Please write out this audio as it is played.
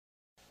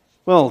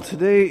Well,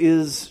 today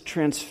is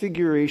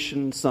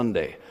Transfiguration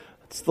Sunday.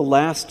 It's the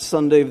last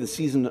Sunday of the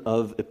season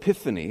of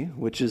Epiphany,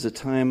 which is a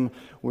time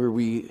where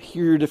we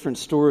hear different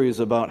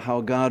stories about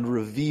how God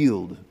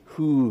revealed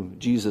who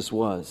Jesus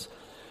was.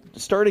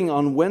 Starting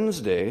on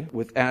Wednesday,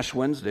 with Ash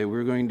Wednesday,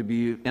 we're going to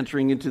be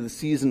entering into the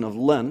season of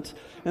Lent.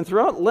 And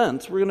throughout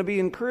Lent, we're going to be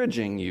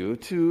encouraging you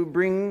to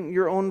bring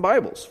your own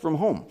Bibles from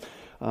home,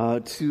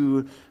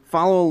 to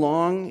follow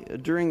along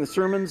during the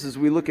sermons as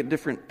we look at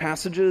different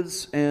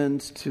passages, and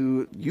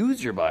to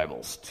use your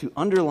Bibles, to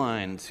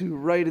underline, to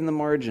write in the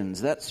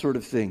margins, that sort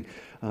of thing.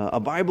 A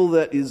Bible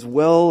that is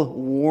well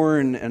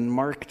worn and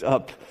marked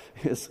up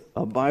is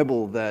a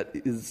Bible that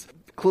is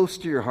close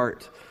to your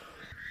heart,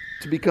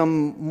 to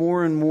become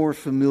more and more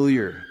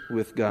familiar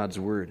with God's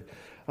Word.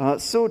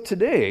 So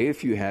today,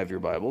 if you have your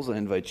Bibles, I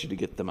invite you to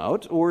get them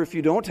out, or if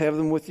you don't have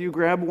them with you,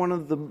 grab one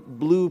of the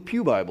blue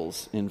pew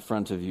Bibles in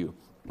front of you.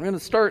 We're going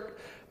to start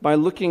by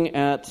looking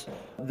at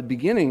the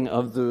beginning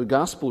of the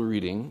gospel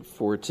reading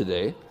for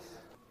today,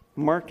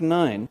 Mark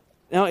 9.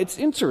 Now, it's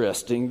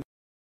interesting.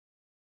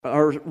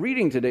 Our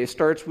reading today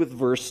starts with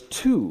verse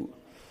 2.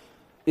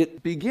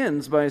 It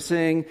begins by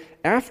saying,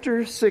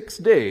 after 6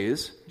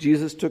 days,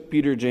 Jesus took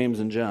Peter,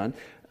 James, and John.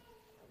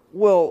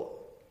 Well,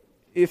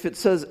 if it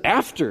says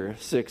after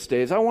 6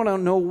 days, I want to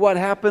know what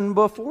happened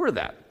before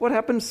that. What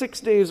happened 6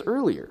 days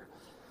earlier?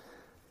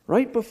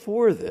 Right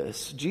before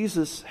this,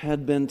 Jesus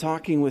had been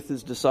talking with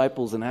his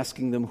disciples and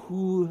asking them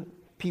who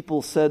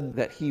people said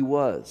that he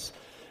was.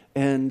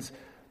 And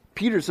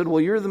Peter said,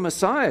 well, you're the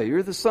Messiah,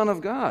 you're the Son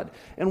of God.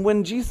 And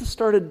when Jesus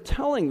started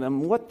telling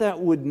them what that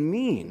would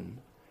mean,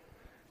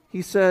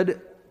 he said,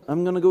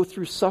 I'm going to go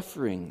through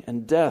suffering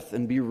and death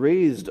and be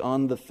raised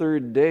on the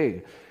third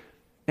day.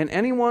 And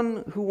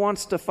anyone who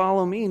wants to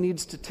follow me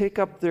needs to take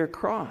up their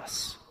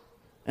cross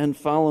and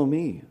follow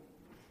me.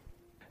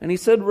 And he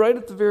said right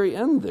at the very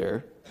end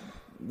there,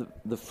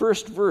 the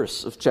first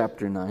verse of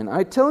chapter 9,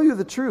 I tell you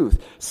the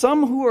truth,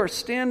 some who are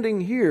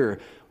standing here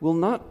will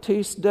not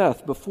taste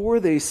death before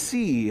they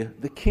see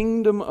the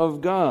kingdom of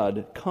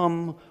God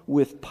come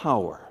with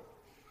power.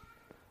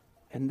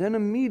 And then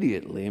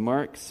immediately,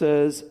 Mark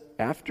says,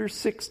 after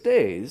 6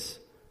 days,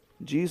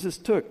 Jesus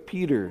took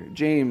Peter,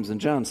 James, and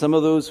John, some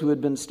of those who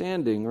had been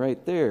standing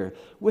right there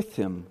with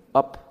him,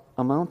 up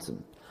a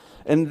mountain.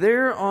 And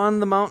there on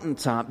the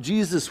mountaintop,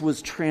 Jesus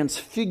was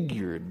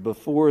transfigured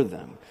before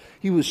them.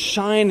 He was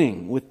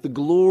shining with the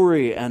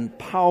glory and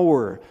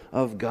power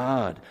of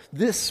God.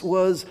 This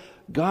was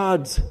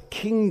God's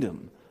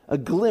kingdom, a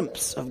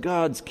glimpse of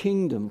God's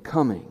kingdom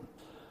coming.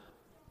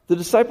 The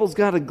disciples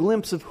got a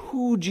glimpse of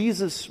who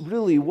Jesus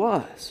really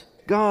was,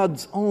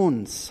 God's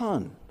own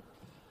Son.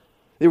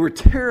 They were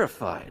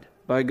terrified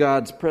by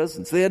God's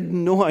presence. They had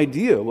no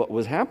idea what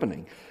was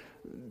happening.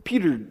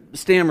 Peter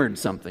stammered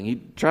something.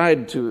 He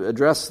tried to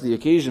address the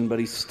occasion, but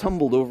he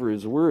stumbled over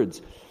his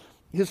words.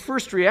 His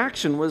first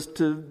reaction was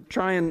to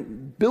try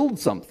and build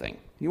something.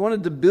 He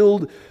wanted to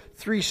build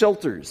 3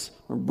 shelters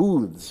or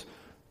booths.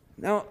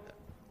 Now,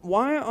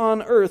 why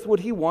on earth would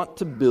he want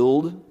to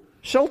build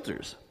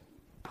shelters?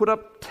 Put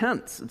up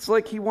tents? It's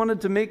like he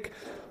wanted to make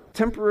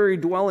temporary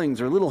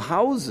dwellings or little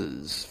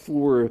houses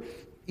for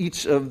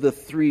each of the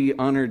 3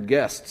 honored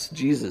guests,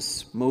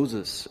 Jesus,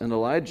 Moses, and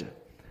Elijah.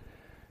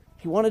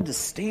 He wanted to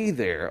stay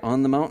there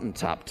on the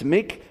mountaintop, to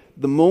make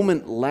the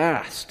moment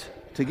last,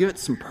 to give it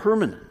some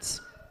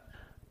permanence.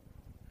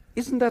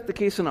 Isn't that the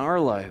case in our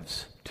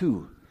lives,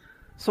 too?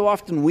 So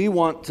often we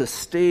want to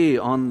stay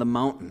on the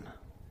mountain.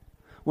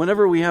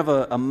 Whenever we have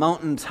a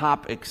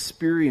mountaintop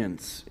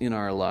experience in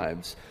our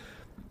lives,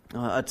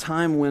 a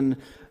time when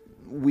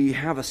we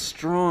have a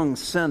strong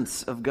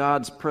sense of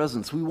God's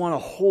presence, we want to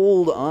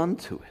hold on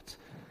to it.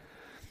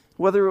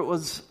 Whether it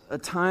was a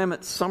time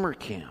at summer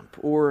camp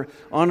or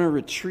on a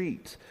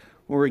retreat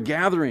or a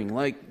gathering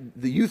like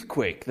the Youth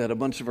Quake that a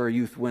bunch of our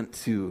youth went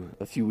to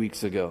a few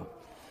weeks ago.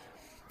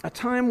 A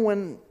time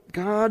when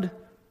God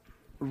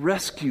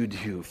rescued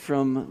you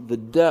from the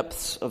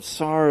depths of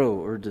sorrow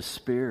or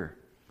despair.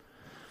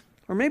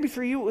 Or maybe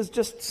for you it was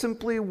just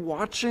simply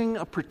watching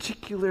a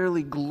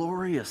particularly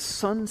glorious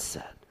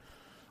sunset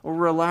or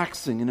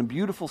relaxing in a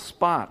beautiful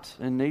spot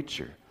in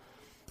nature.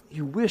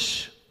 You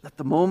wish that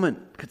the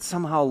moment could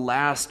somehow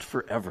last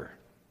forever.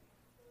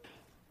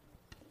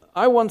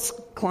 I once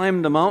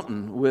climbed a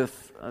mountain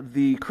with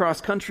the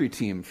cross-country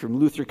team from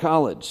Luther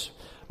College.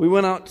 We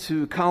went out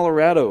to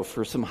Colorado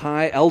for some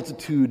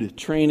high-altitude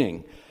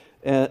training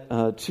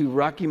to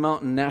Rocky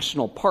Mountain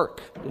National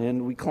Park,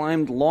 and we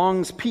climbed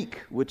Long's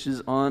Peak, which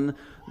is on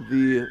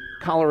the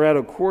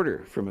Colorado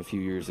Quarter from a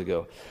few years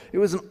ago. It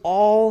was an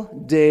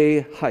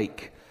all-day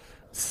hike,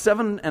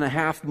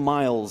 7.5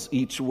 miles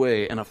each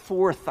way, and a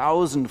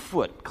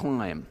 4,000-foot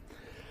climb.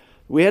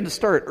 We had to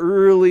start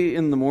early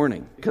in the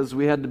morning because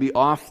we had to be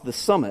off the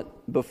summit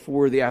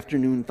before the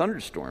afternoon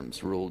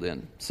thunderstorms rolled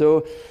in.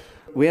 So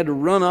we had to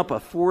run up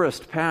a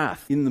forest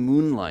path in the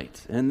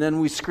moonlight, and then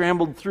we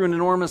scrambled through an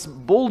enormous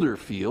boulder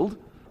field,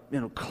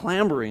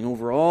 clambering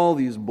over all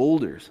these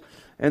boulders,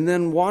 and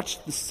then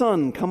watched the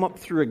sun come up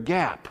through a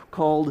gap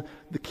called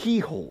the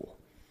Keyhole.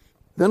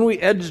 Then we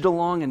edged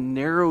along a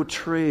narrow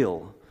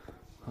trail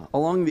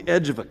along the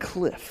edge of a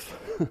cliff.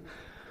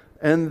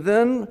 And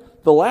then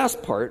the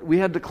last part, we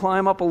had to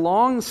climb up a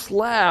long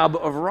slab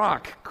of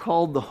rock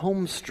called the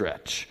home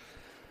stretch,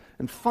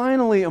 and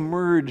finally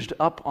emerged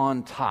up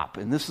on top.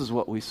 And this is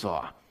what we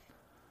saw.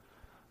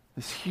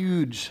 This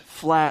huge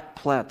flat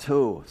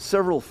plateau,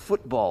 several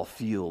football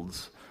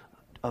fields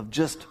of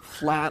just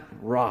flat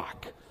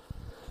rock.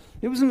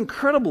 It was an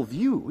incredible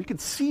view. We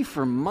could see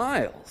for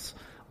miles,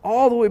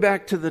 all the way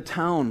back to the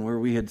town where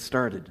we had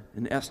started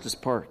in Estes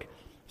Park.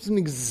 It was an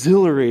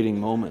exhilarating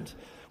moment.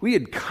 We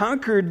had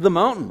conquered the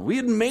mountain. We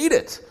had made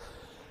it.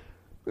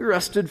 We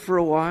rested for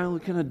a while.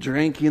 We kind of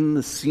drank in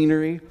the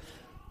scenery,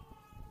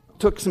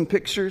 took some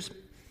pictures,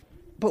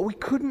 but we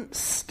couldn't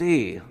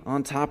stay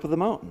on top of the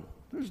mountain.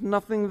 There's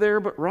nothing there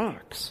but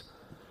rocks.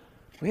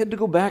 We had to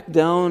go back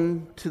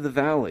down to the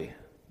valley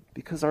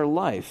because our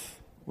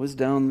life was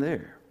down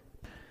there.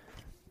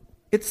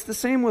 It's the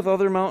same with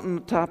other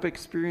mountaintop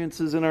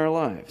experiences in our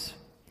lives.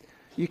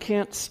 You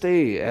can't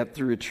stay at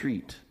the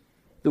retreat.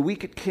 The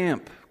week at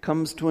camp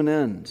comes to an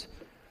end.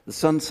 The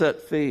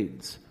sunset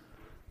fades.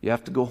 You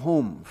have to go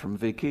home from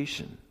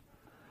vacation.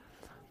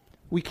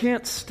 We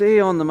can't stay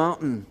on the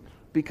mountain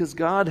because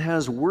God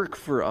has work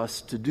for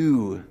us to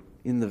do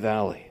in the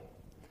valley.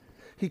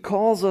 He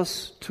calls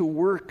us to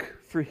work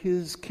for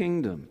His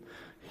kingdom,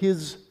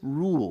 His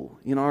rule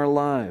in our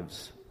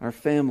lives, our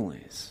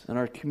families, and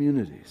our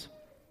communities.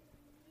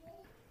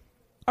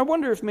 I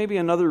wonder if maybe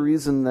another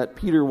reason that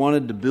Peter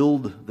wanted to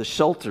build the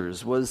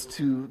shelters was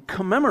to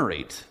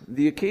commemorate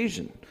the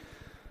occasion.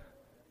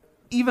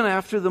 Even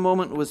after the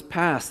moment was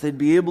past, they'd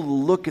be able to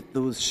look at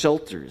those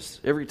shelters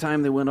every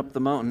time they went up the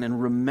mountain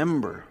and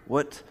remember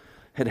what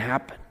had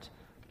happened.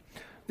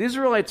 The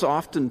Israelites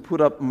often put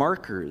up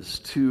markers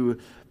to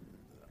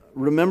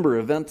remember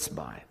events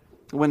by.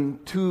 When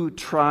two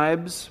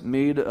tribes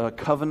made a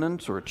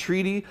covenant or a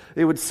treaty,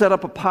 they would set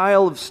up a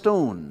pile of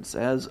stones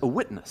as a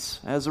witness,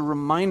 as a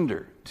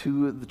reminder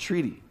to the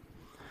treaty.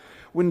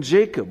 When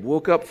Jacob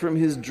woke up from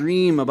his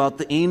dream about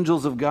the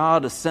angels of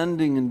God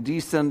ascending and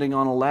descending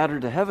on a ladder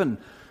to heaven,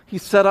 he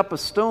set up a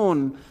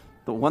stone,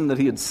 the one that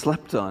he had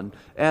slept on,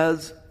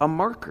 as a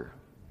marker.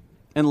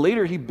 And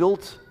later he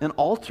built an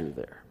altar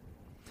there.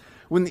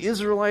 When the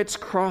Israelites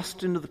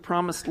crossed into the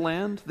promised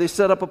land, they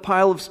set up a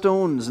pile of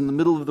stones in the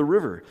middle of the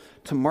river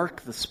to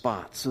mark the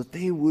spot so that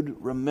they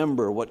would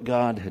remember what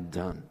God had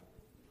done.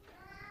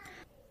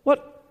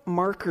 What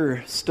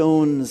marker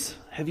stones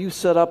have you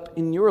set up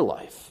in your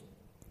life?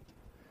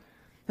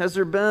 Has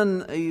there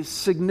been a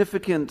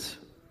significant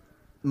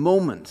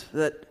moment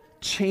that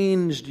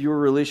changed your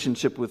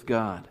relationship with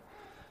God?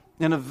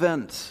 An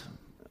event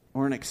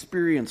or an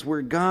experience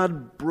where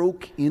God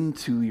broke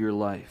into your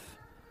life?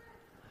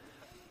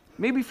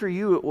 Maybe for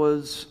you it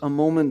was a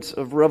moment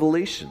of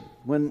revelation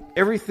when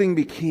everything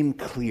became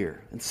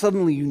clear and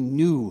suddenly you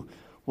knew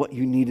what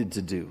you needed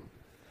to do.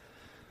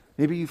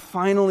 Maybe you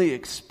finally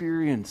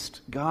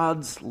experienced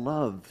God's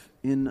love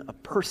in a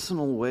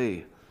personal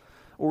way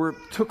or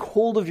took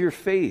hold of your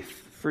faith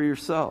for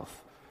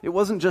yourself. It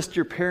wasn't just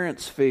your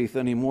parents' faith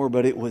anymore,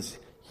 but it was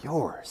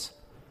yours.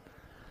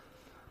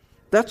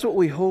 That's what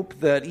we hope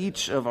that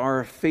each of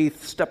our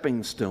faith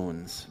stepping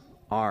stones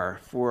are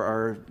for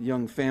our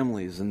young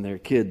families and their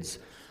kids.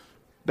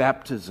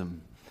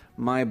 Baptism,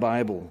 My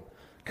Bible,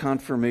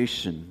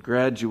 confirmation,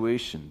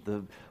 graduation,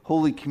 the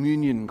Holy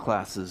Communion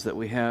classes that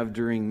we have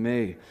during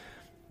May.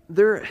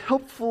 They're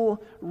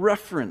helpful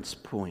reference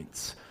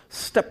points,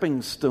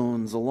 stepping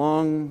stones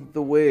along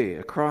the way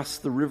across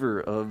the river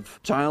of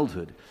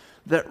childhood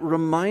that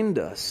remind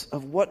us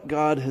of what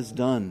God has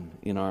done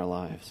in our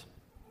lives.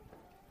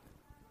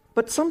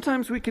 But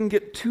sometimes we can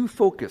get too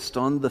focused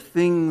on the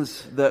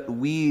things that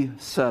we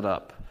set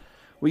up.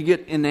 We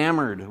get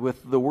enamored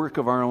with the work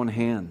of our own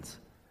hands.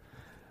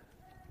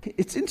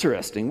 It's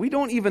interesting. We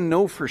don't even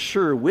know for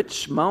sure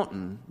which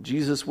mountain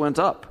Jesus went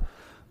up.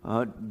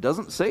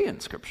 Doesn't say in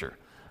Scripture.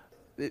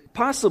 It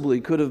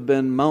possibly could have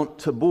been Mount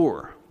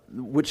Tabor,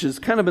 which has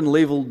kind of been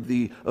labeled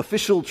the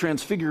official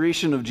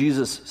transfiguration of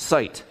Jesus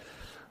site.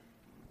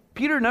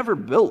 Peter never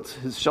built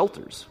his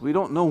shelters. We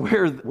don't know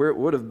where it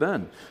would have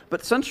been.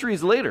 But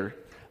centuries later,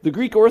 the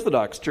Greek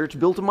Orthodox Church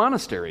built a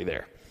monastery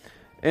there.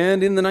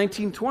 And in the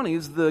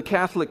 1920s, the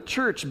Catholic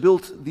Church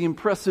built the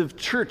impressive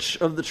Church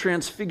of the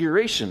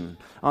Transfiguration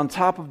on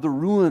top of the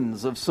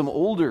ruins of some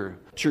older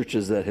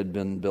churches that had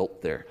been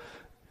built there.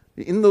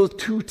 In those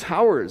two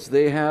towers,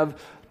 they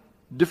have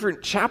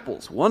different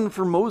chapels, one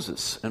for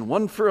Moses and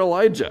one for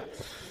Elijah.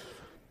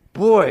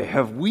 Boy,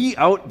 have we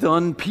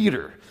outdone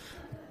Peter.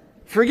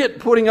 Forget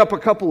putting up a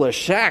couple of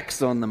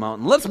shacks on the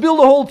mountain. Let's build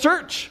a whole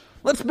church.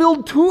 Let's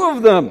build two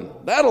of them.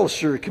 That'll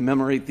sure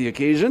commemorate the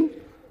occasion.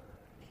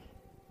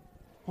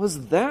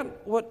 Was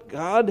that what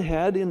God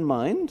had in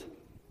mind?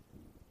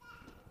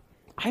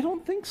 I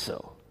don't think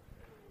so.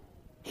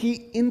 He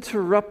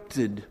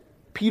interrupted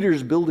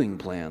Peter's building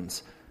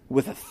plans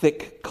with a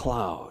thick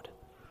cloud.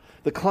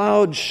 The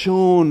cloud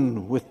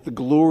shone with the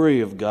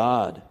glory of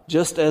God,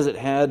 just as it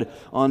had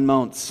on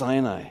Mount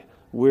Sinai,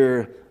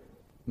 where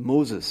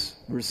Moses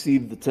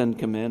received the Ten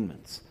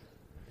Commandments.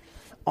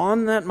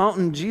 On that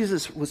mountain,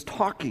 Jesus was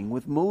talking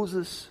with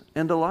Moses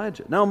and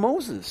Elijah. Now,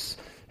 Moses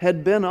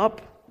had been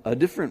up a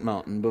different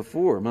mountain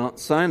before, Mount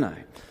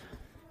Sinai.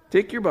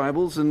 Take your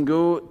Bibles and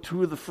go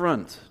to the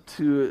front,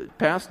 to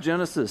past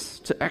Genesis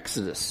to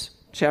Exodus,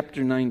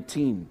 chapter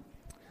 19.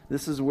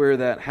 This is where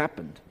that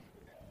happened.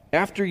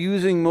 After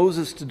using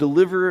Moses to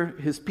deliver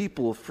his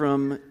people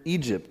from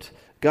Egypt,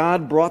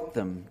 God brought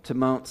them to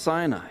Mount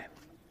Sinai.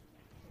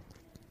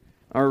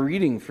 Our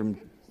reading from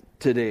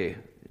today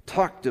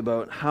talked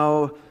about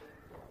how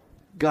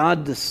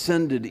God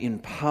descended in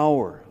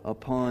power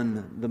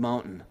upon the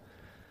mountain.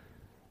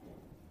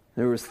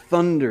 There was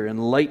thunder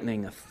and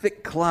lightning, a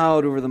thick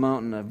cloud over the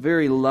mountain, a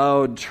very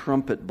loud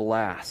trumpet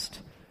blast.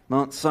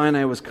 Mount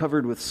Sinai was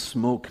covered with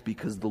smoke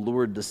because the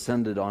Lord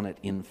descended on it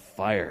in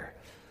fire.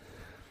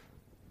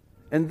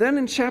 And then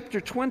in chapter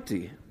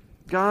 20,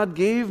 God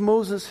gave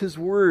Moses his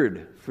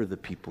word for the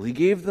people. He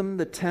gave them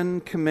the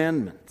 10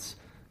 Commandments,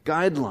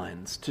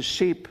 guidelines to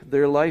shape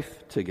their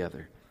life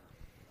together.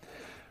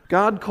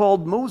 God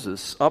called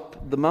Moses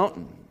up the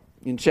mountain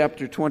in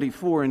chapter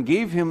 24 and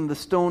gave him the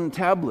stone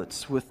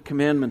tablets with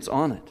commandments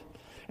on it.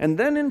 And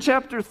then in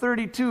chapter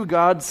 32,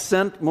 God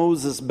sent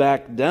Moses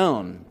back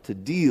down to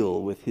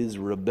deal with his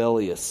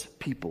rebellious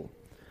people.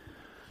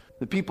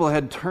 The people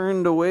had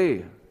turned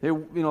away. They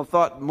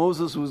thought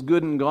Moses was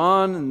good and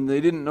gone, and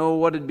they didn't know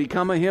what had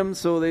become of him,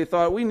 so they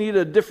thought, we need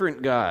a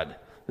different God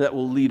that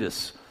will lead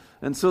us.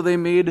 And so they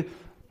made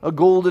a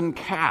golden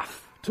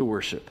calf to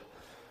worship.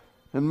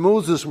 And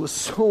Moses was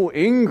so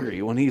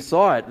angry when he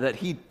saw it that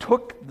he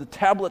took the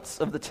tablets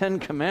of the 10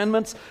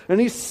 Commandments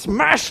and he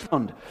smashed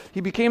them.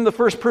 He became the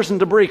first person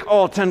to break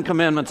all 10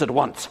 Commandments at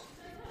once.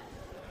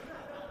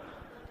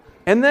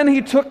 And then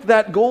he took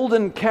that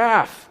golden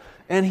calf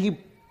and he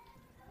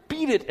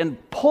beat it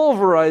and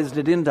pulverized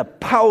it into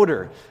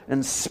powder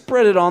and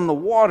spread it on the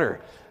water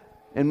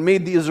and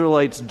made the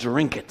Israelites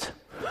drink it.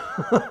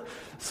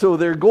 So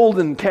their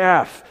golden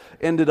calf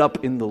ended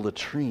up in the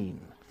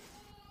latrine.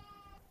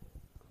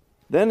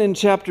 Then in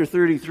chapter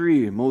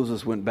 33,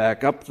 Moses went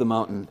back up the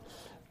mountain,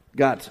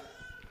 got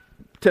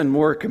 10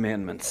 more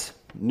commandments,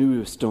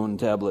 new stone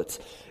tablets,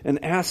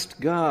 and asked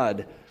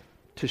God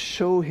to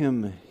show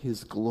him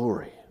his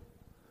glory.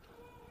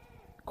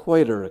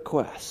 Quite a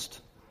request.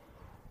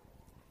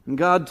 And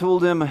God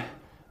told him,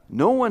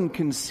 no one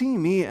can see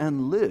me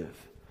and live.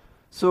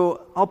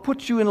 So I'll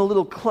put you in a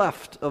little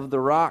cleft of the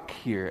rock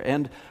here,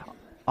 and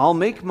I'll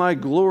make my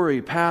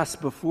glory pass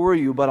before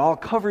you, but I'll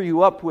cover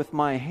you up with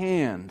my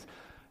hand.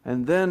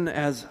 And then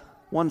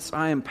once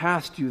I am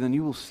past you, then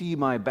you will see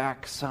my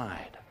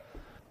backside.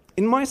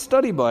 In my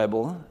study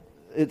Bible,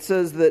 it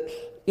says that,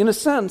 in a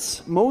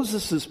sense,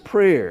 Moses'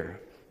 prayer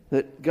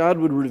that God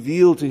would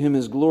reveal to him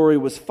his glory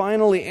was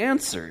finally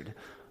answered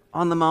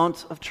on the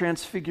Mount of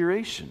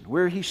Transfiguration,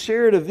 where he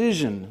shared a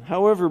vision,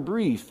 however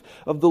brief,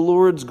 of the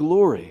Lord's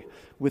glory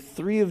with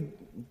 3 of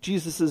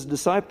Jesus'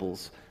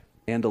 disciples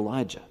and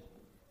Elijah.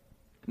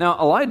 Now,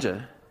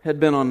 Elijah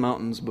had been on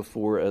mountains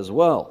before as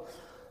well.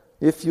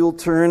 If you'll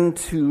turn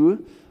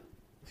to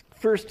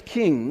 1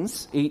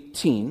 Kings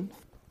 18,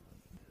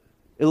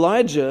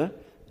 Elijah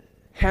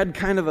had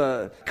kind of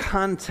a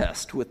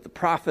contest with the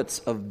prophets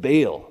of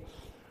Baal,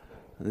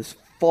 this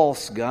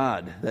false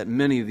god that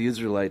many of the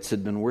Israelites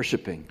had been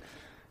worshiping.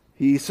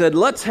 He said,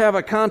 let's have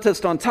a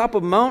contest on top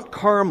of Mount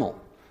Carmel,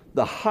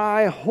 the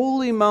high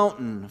holy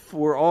mountain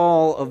for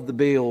all of the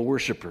Baal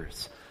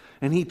worshipers.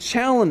 And he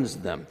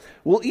challenged them.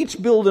 We'll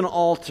each build an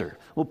altar.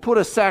 We'll put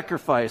a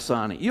sacrifice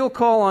on it. You'll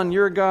call on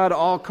your God,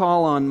 I'll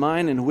call on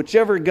mine, and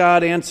whichever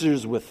God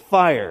answers with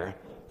fire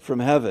from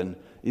heaven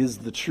is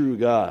the true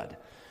God.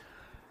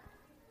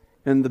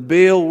 And the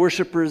Baal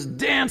worshipers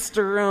danced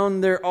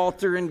around their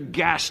altar and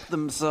gashed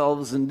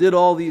themselves and did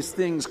all these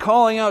things,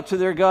 calling out to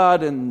their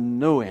God, and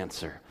no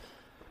answer.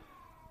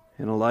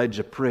 And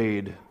Elijah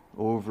prayed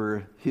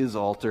over his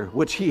altar,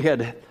 which he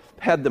had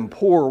them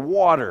pour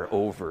water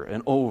over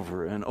and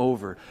over and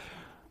over.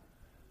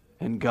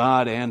 And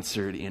God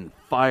answered in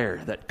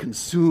fire that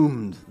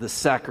consumed the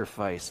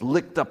sacrifice,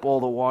 licked up all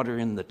the water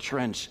in the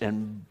trench,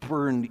 and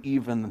burned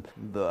even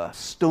the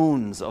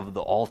stones of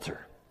the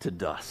altar to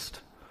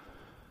dust.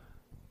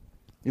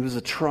 It was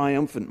a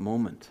triumphant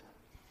moment.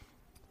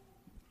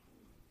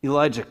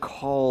 Elijah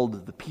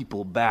called the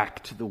people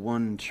back to the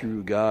one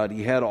true God.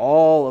 He had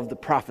all of the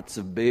prophets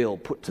of Baal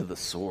put to the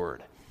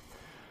sword.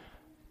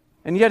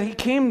 And yet he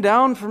came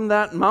down from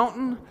that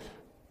mountain,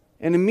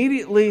 and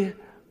immediately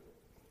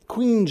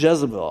Queen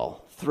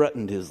Jezebel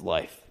threatened his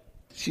life.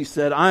 She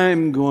said,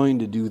 I'm going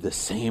to do the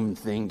same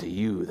thing to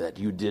you that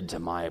you did to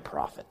my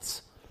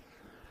prophets.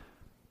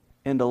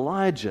 And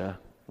Elijah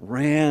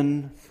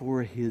ran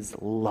for his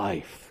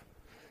life.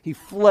 He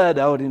fled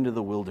out into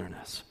the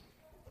wilderness.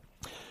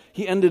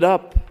 He ended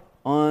up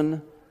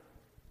on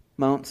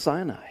Mount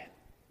Sinai,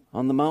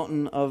 on the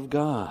mountain of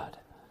God.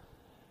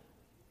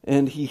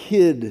 And he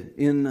hid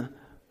in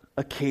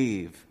a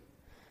cave.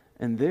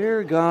 And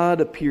there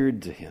God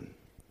appeared to him.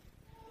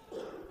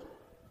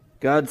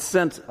 God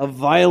sent a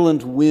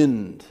violent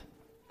wind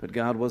but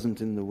God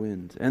wasn't in the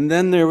wind. And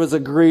then there was a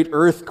great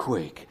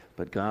earthquake,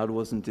 but God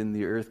wasn't in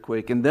the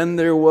earthquake. And then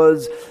there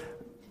was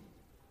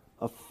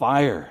a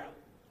fire,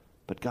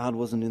 but God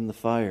wasn't in the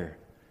fire.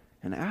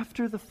 And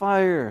after the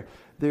fire,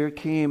 there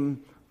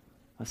came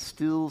a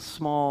still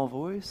small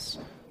voice,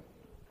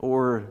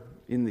 or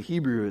in the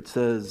Hebrew it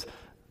says,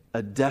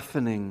 a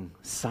deafening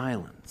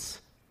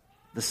silence,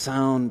 the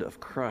sound of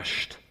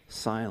crushed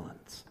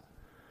silence.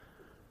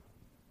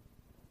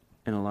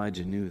 And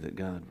Elijah knew that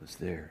God was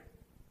there.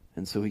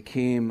 And so he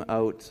came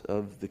out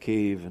of the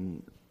cave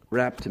and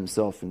wrapped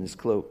himself in his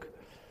cloak.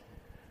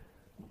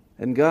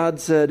 And God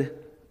said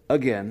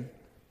again,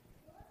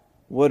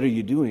 "What are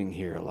you doing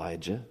here,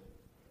 Elijah?"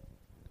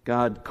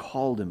 God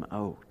called him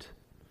out.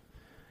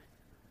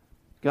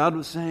 God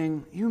was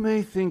saying, you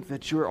may think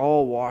that you're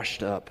all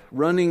washed up,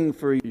 running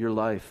for your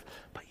life,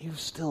 but you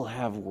still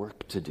have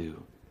work to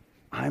do.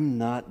 I'm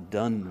not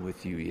done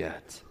with you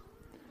yet.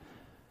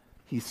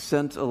 He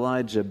sent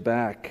Elijah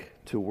back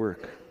to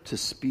work to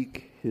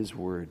speak his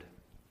word.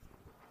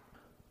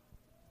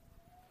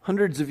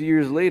 Hundreds of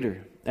years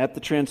later, at the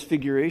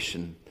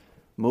Transfiguration,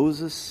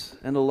 Moses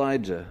and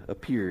Elijah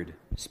appeared,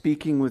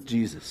 speaking with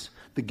Jesus,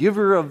 the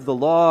giver of the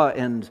law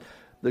and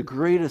the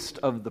greatest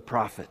of the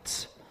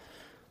prophets.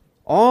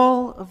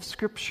 All of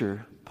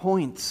Scripture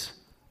points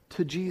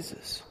to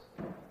Jesus.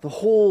 The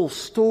whole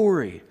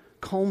story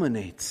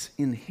culminates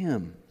in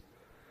him.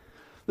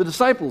 The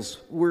disciples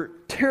were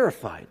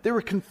terrified. They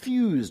were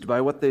confused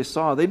by what they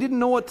saw. They didn't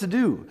know what to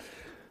do.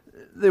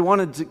 They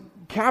wanted to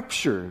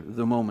capture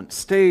the moment,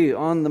 stay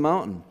on the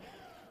mountain.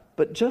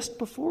 But just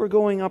before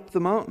going up the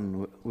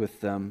mountain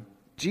with them,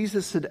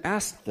 Jesus had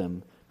asked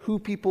them who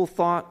people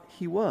thought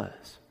he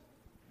was.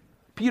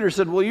 Peter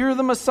said, "Well, you're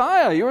the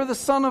Messiah. You're the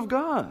Son of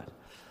God."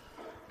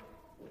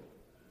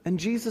 And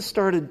Jesus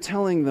started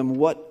telling them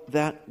what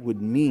that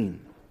would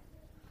mean,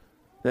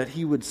 that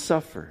he would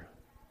suffer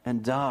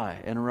and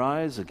die and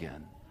rise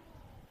again.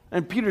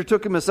 And Peter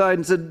took him aside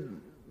and said,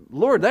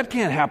 "Lord, that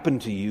can't happen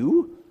to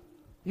you.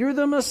 You're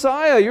the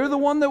Messiah. You're the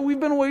one that we've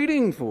been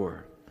waiting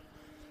for."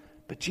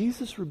 But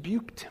Jesus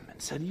rebuked him and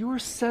said, "You are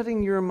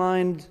setting your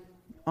mind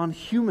on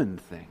human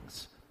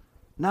things,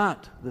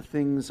 not the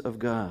things of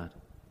God."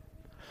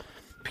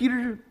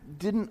 Peter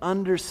didn't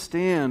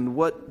understand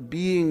what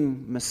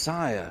being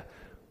Messiah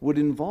would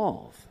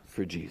involve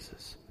for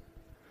Jesus.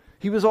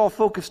 He was all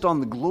focused on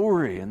the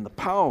glory and the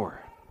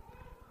power.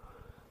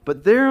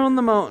 But there on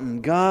the mountain,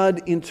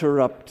 God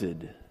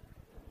interrupted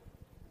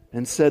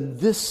and said,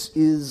 "This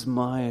is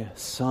my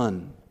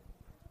Son,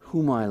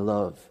 whom I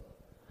love.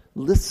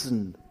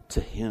 Listen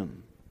to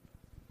him."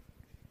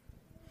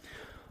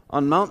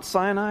 On Mount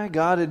Sinai,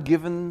 God had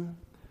given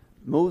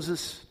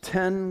Moses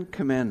 10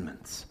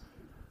 commandments.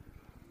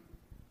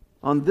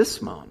 On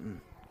this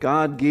mountain,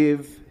 God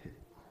gave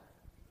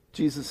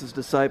Jesus'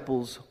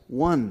 disciples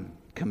one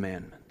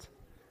commandment: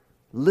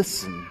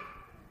 listen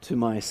to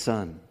my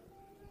Son.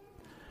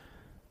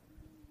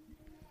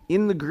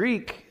 In the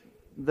Greek,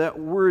 that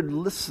word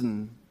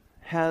listen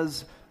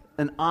has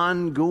an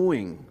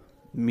ongoing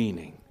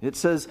meaning. It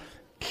says,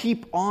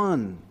 keep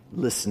on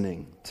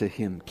listening to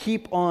him.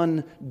 Keep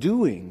on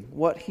doing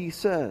what he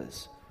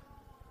says.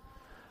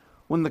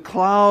 When the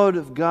cloud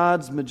of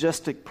God's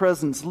majestic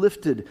presence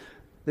lifted,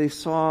 they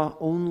saw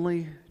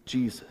only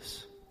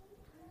Jesus.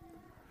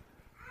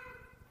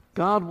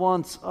 God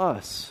wants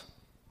us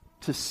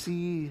to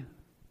see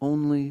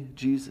only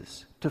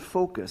Jesus, to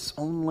focus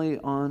only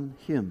on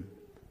him.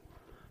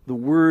 The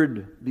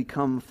Word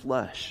become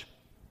flesh.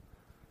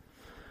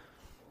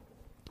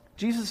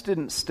 Jesus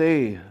didn't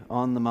stay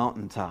on the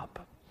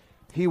mountaintop.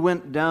 He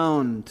went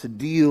down to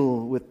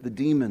deal with the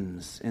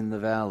demons in the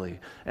valley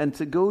and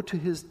to go to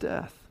his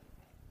death.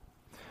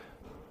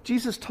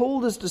 Jesus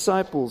told his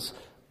disciples,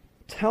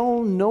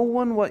 "Tell no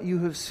one what you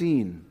have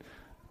seen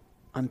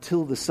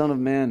until the Son of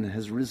Man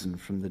has risen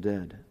from the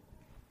dead."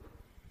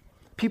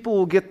 People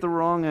will get the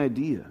wrong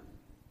idea.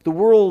 The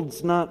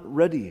world's not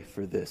ready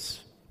for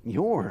this.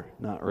 You're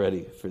not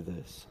ready for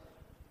this.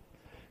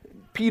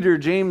 Peter,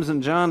 James,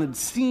 and John had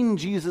seen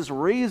Jesus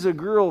raise a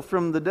girl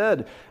from the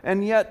dead,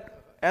 and yet,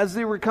 as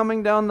they were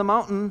coming down the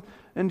mountain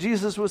and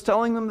Jesus was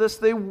telling them this,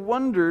 they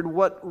wondered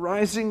what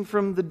rising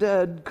from the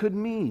dead could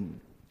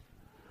mean.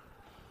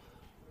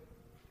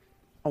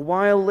 A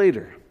while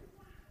later,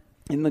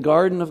 in the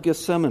Garden of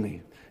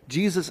Gethsemane,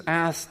 Jesus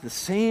asked the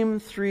same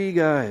 3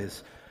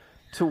 guys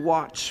to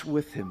watch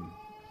with him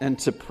and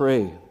to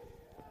pray.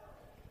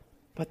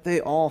 But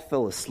they all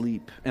fell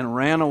asleep and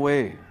ran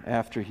away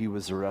after he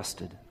was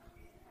arrested.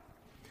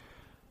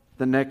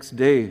 The next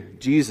day,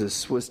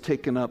 Jesus was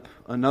taken up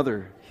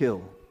another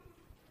hill,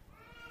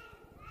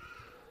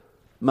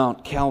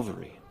 Mount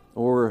Calvary,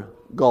 or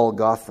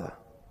Golgotha,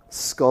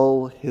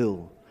 Skull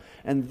Hill.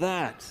 And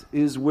that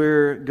is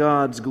where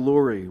God's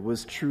glory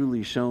was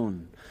truly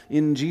shown,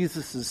 in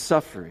Jesus'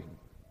 suffering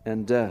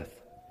and death.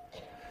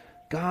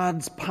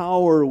 God's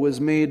power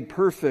was made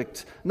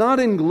perfect, not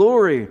in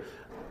glory,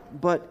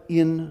 but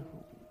in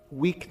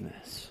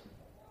weakness.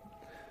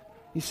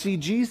 You see,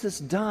 Jesus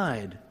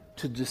died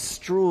to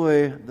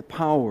destroy the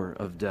power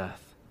of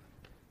death.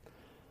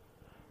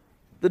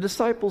 The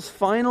disciples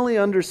finally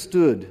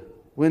understood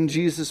when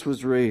Jesus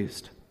was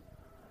raised.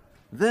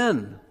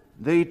 Then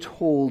they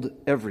told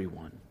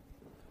everyone.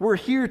 We're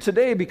here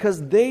today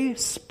because they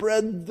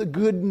spread the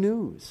good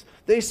news.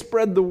 They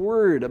spread the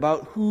word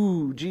about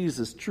who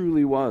Jesus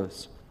truly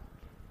was.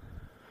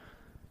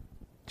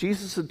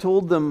 Jesus had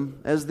told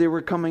them as they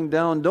were coming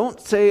down, don't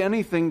say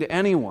anything to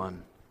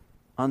anyone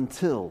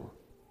until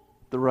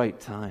the right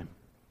time.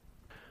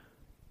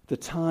 The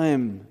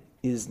time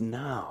is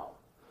now.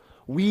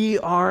 We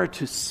are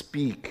to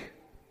speak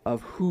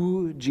of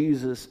who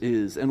Jesus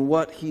is and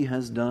what he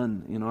has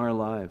done in our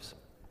lives.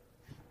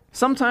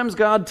 Sometimes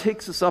God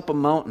takes us up a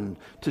mountain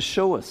to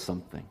show us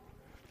something,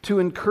 to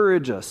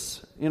encourage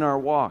us in our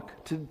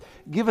walk, to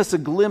give us a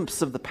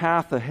glimpse of the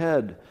path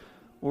ahead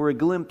or a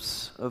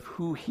glimpse of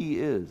who he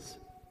is.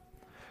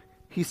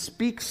 He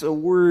speaks a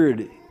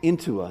word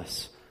into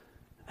us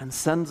and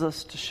sends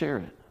us to share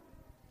it.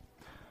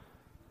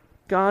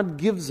 God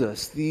gives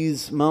us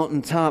these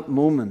mountaintop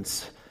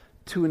moments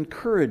to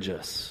encourage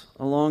us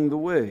along the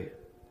way.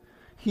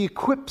 He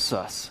equips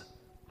us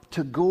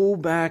to go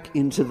back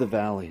into the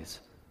valleys.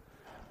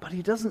 But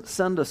he doesn't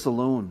send us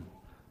alone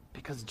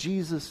because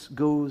Jesus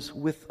goes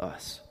with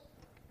us.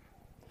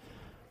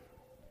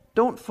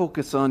 Don't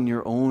focus on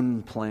your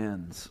own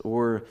plans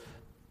or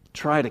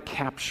try to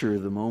capture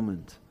the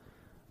moment.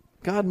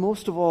 God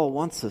most of all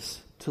wants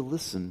us to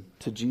listen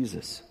to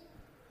Jesus,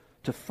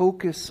 to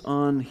focus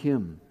on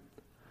him.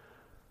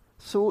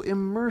 So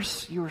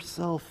immerse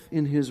yourself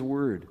in his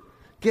word.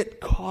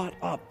 Get caught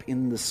up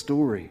in the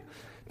story.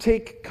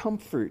 Take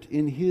comfort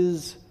in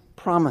his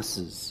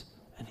promises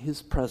and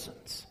his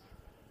presence.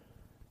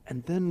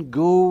 And then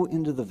go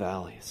into the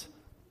valleys.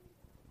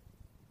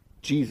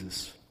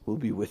 Jesus will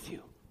be with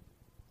you.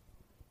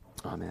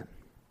 Amen.